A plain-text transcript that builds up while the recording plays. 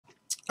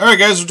All right,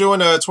 guys, we're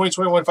doing a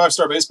 2021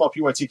 5-star baseball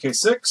PYT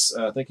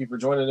K6. Thank you for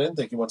joining in.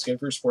 Thank you once again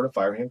for your support of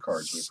Firehand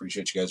Cards. We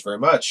appreciate you guys very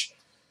much.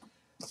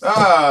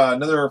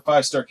 Another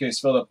 5-star case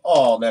filled up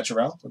all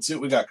natural. Let's see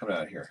what we got coming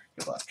out of here.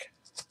 Good luck.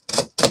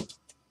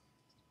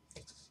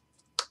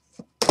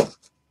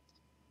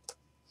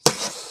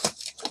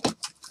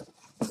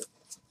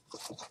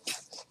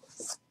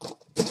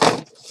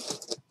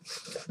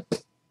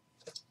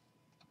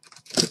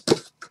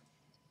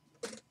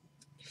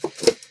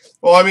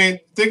 Well, I mean,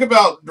 think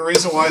about the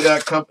reason why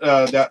that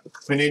that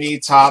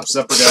Panini, Topps,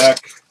 Upper Deck,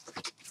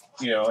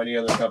 any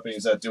other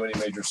companies that do any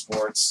major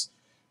sports,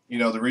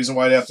 the reason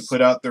why they have to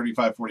put out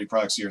 35, 40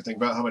 products a year. Think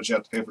about how much you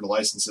have to pay for the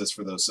licenses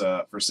for those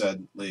for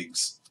said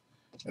leagues,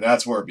 and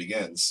that's where it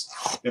begins.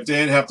 If they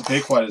didn't have to pay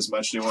quite as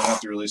much, they won't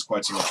have to release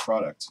quite so much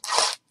product.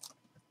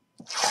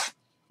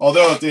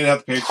 Although if they didn't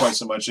have to pay quite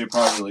so much, they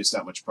probably release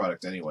that much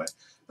product anyway,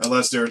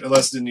 unless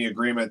in the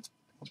agreement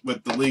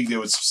with the league, they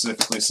would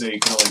specifically say you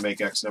can only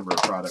make X number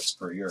of products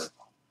per year.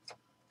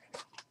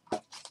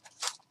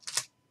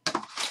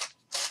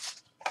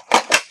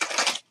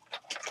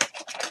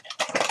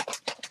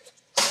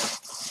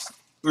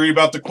 Read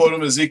about the quote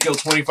of Ezekiel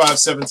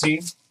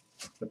 25:17.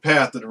 The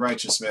path of the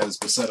righteous man is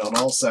beset on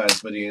all sides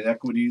by the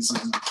inequities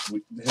and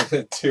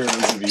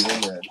tyrannies of evil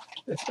men.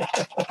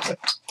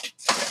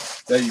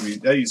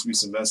 That used to be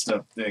some messed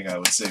up thing, I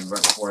would say,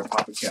 right before I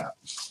pop a cap.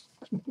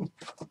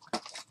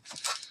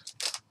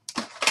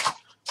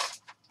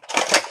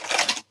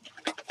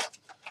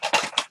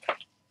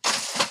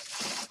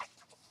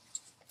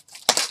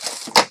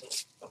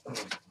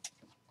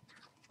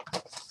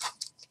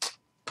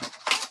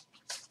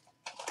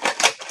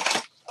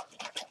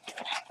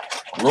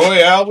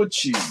 Royale with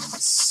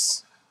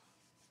cheese.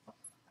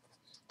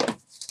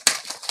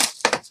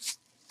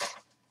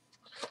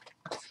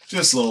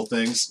 Just little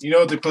things. You know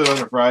what they put on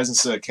their fries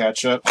instead of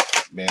ketchup?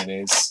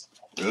 Mayonnaise.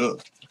 Ugh.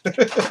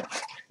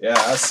 Yeah,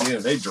 I see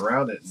them. They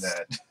drown it in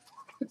that.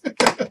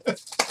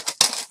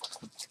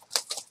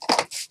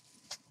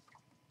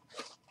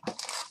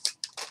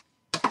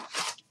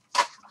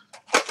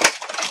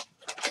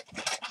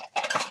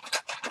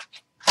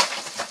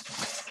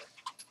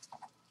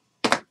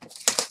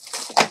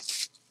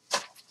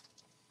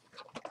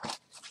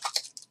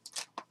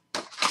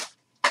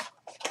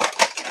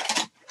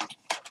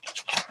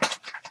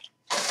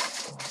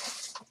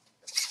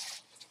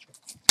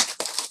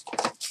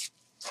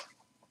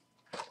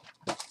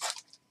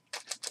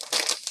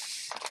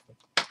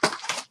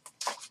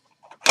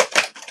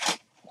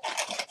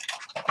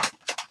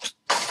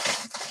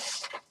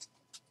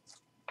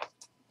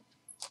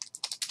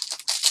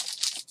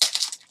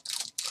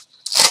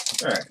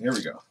 All right, here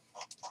we go.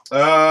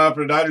 For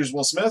the Dodgers,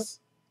 Will Smith.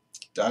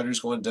 Dodgers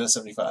going to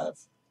 75.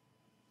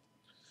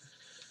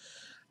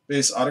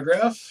 Base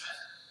autograph.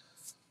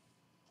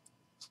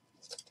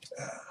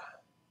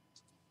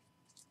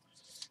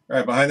 All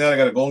right, behind that, I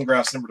got a Golden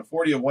Graphs number to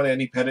 40 of 1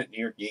 Andy Pettitte,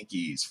 New York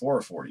Yankees, 4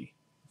 of 40.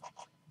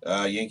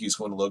 Yankees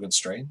going to Logan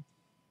Strain.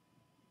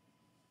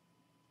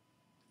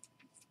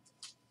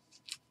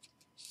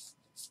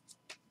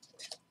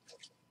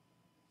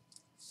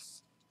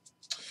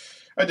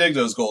 I dig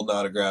those golden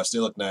autographs. They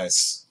look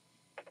nice.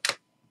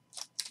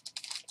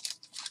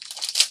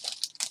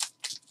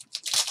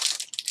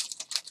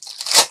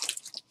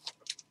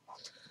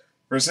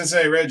 For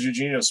Cincinnati Reds,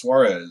 Eugenio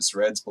Suarez.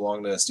 Reds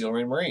belong to Steel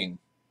Rain Marine.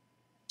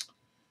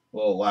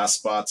 Little last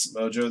spots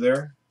mojo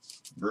there.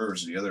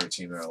 Brewers, the other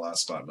team there,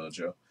 last spot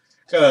mojo.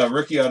 Got a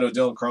rookie auto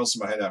Dylan Carlson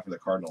behind that for the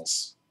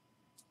Cardinals.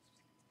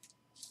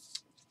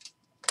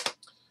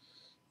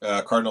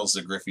 Cardinals,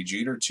 the Griffey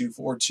Jeter,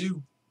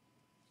 242.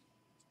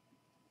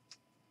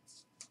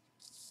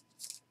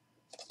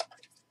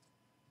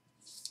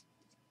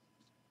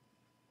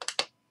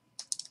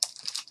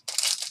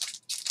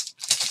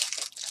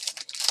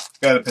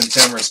 Got a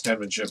pentamerous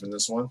penmanship in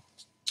this one.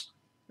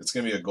 It's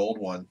going to be a gold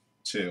one,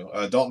 too.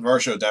 Dalton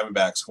Varsho,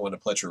 Diamondbacks, going to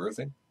Pletcher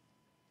Roofing.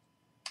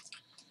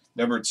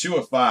 Number 2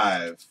 of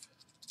 5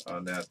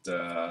 on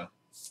that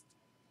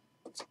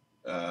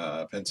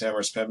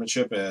pentamerous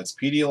penmanship. And it's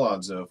Petey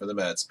Alonso for the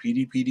Mets.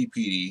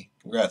 Petey.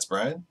 Congrats,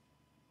 Brian.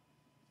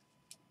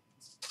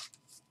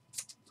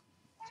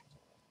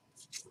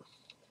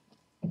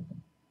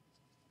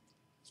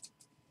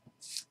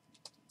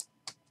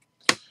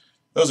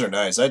 Those are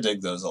nice. I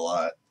dig those a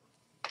lot.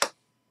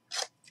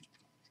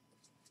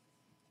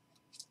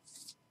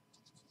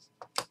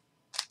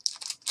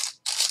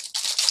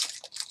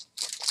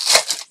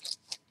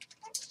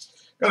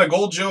 Got a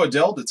gold Joe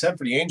Adele to 10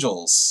 for the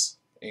Angels.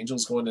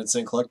 Angels going to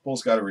Insane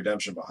Collectibles. Got a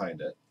redemption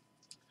behind it.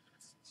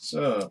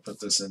 So put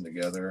this in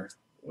together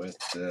with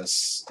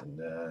this and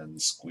then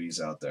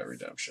squeeze out that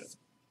redemption.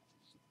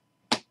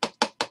 All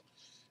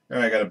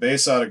right, got a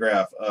base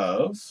autograph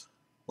of...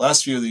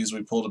 Last few of these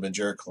we pulled have been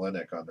Jarred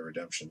Kelenic on the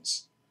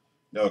redemptions.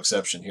 No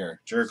exception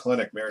here. Jarred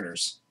Kelenic,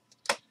 Mariners.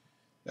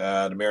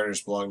 The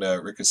Mariners belong to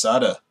Rick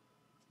Asada.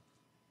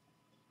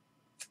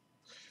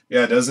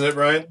 Yeah, doesn't it,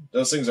 Brian?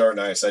 Those things are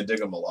nice. I dig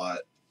them a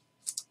lot.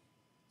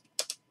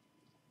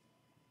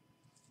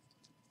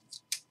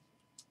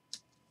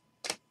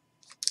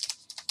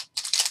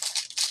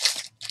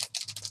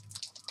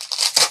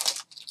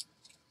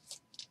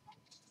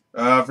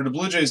 For the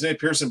Blue Jays, Nate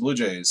Pearson, Blue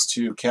Jays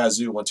to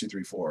Kazoo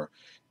 1234.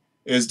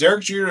 Is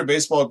Derek Jeter a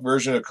baseball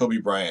version of Kobe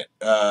Bryant?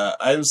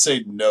 I would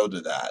say no to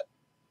that.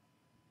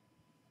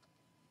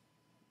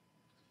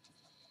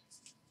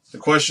 The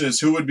question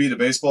is, who would be the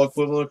baseball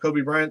equivalent of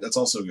Kobe Bryant? That's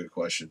also a good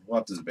question. We'll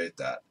have to debate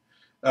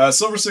that.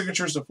 Silver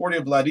signatures to 40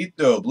 of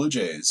Vladito, Blue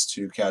Jays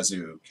to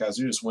Kazoo.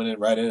 Kazoo just went in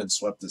right in and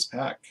swept this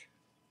pack.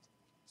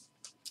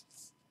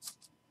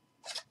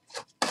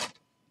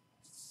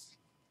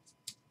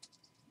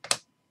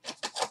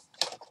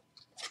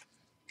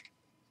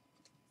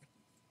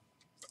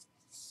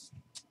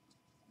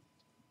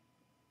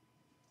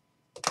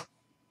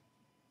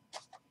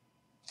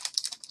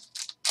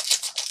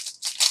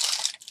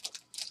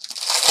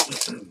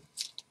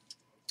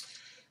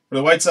 For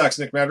the White Sox,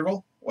 Nick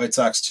Madrigal. White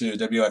Sox to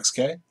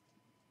WXK.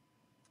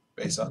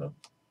 Base auto.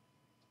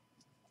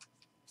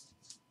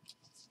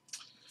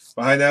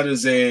 Behind that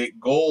is a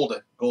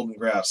Golden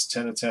Graphs,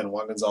 10 of 10,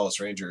 Juan Gonzalez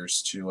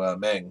Rangers to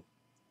Meng.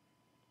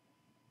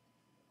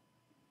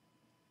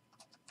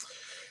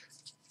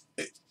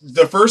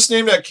 The first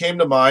name that came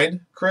to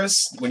mind,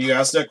 Chris, when you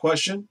asked that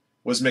question,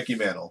 was Mickey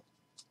Mantle.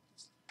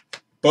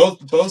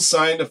 Both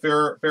signed a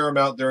fair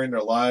amount during their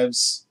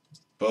lives.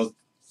 Both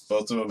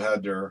of them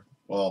had their,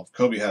 well,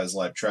 Kobe had his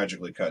life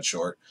tragically cut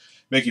short.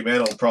 Mickey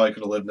Mantle probably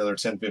could have lived another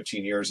 10,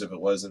 15 years if it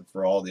wasn't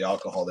for all the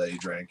alcohol that he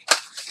drank.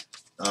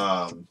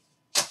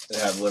 He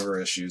had liver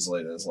issues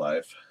late in his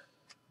life.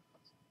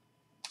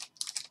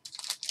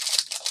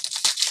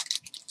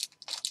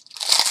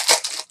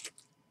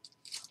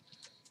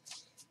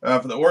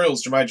 For the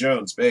Orioles, Jemai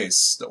Jones,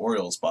 base. The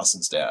Orioles,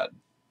 Boston's dad.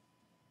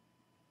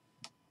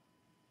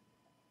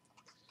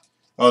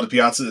 Oh, the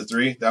Piazza to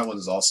 3. That one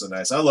is also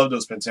nice. I love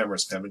those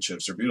Pentamerous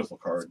penmanships. They're beautiful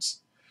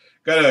cards.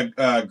 Got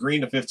a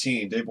green to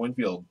 15. Dave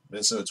Winfield,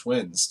 Minnesota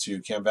Twins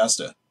to Cam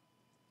Vesta.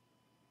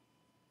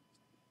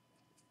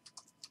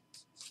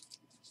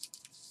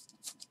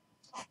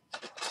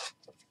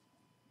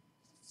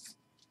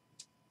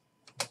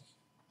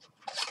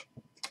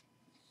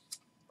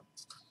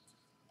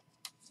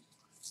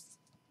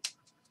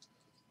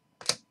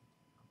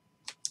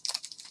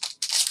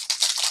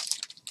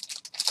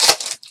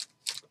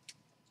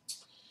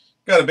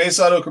 Got a base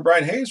auto for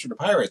Brian Hayes for the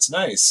Pirates.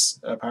 Nice.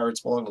 Pirates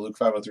belong to Luke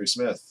 503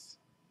 Smith.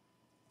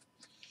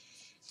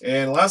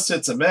 And last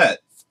hit's a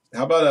Met.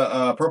 How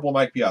about a purple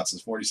Mike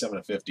Piazza's 47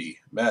 of 50.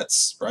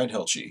 Mets, Brian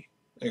Hilchey.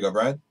 There you go,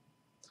 Brian.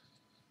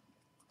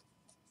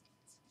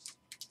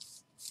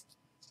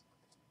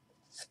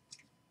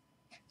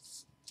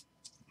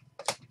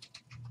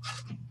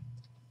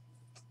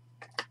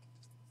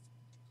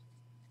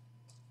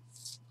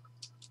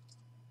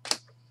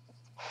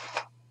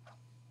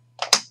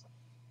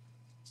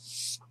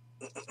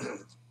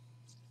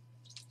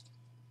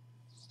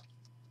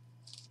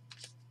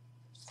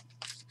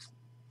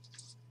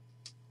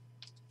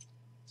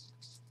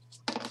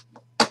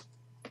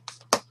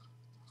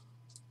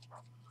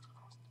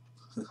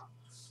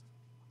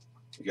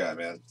 You got it,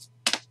 man.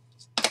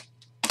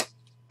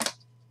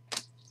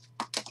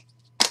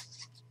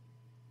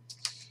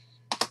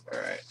 All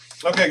right.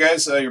 Okay,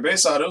 guys, your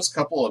base autos,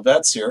 couple of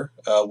vets here.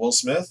 Will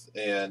Smith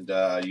and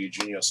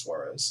Eugenio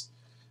Suarez.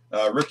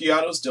 Rookie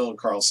autos, Dylan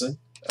Carlson.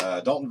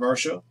 Dalton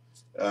Varsho.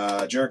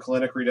 Jared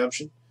Kalenic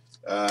redemption.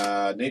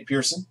 Nate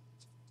Pearson.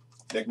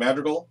 Nick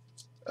Madrigal.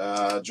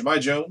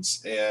 Jemai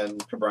Jones.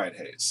 And Brian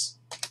Hayes.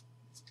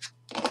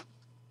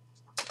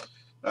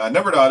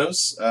 Numbered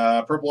autos,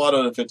 purple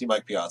auto to 50,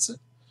 Mike Piazza.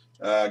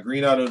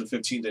 Green auto to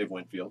 15, Dave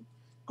Winfield.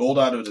 Gold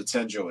auto to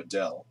 10, Joe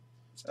Adell.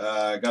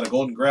 Got a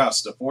golden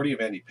graphs to 40 of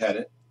Andy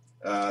Pettit.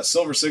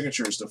 Silver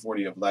signatures to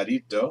 40 of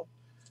Ladito.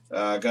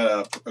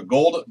 Got a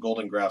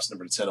golden graphs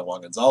number to 10 of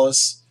Juan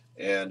Gonzalez.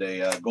 And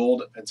a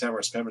gold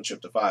Pentamerous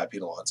penmanship to 5,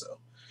 Pete Alonso.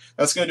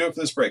 That's going to do it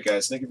for this break,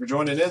 guys. Thank you for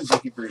joining in.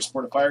 Thank you for your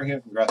support of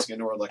Firehand. Congrats again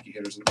to our lucky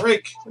hitters in the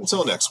break.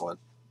 Until next one.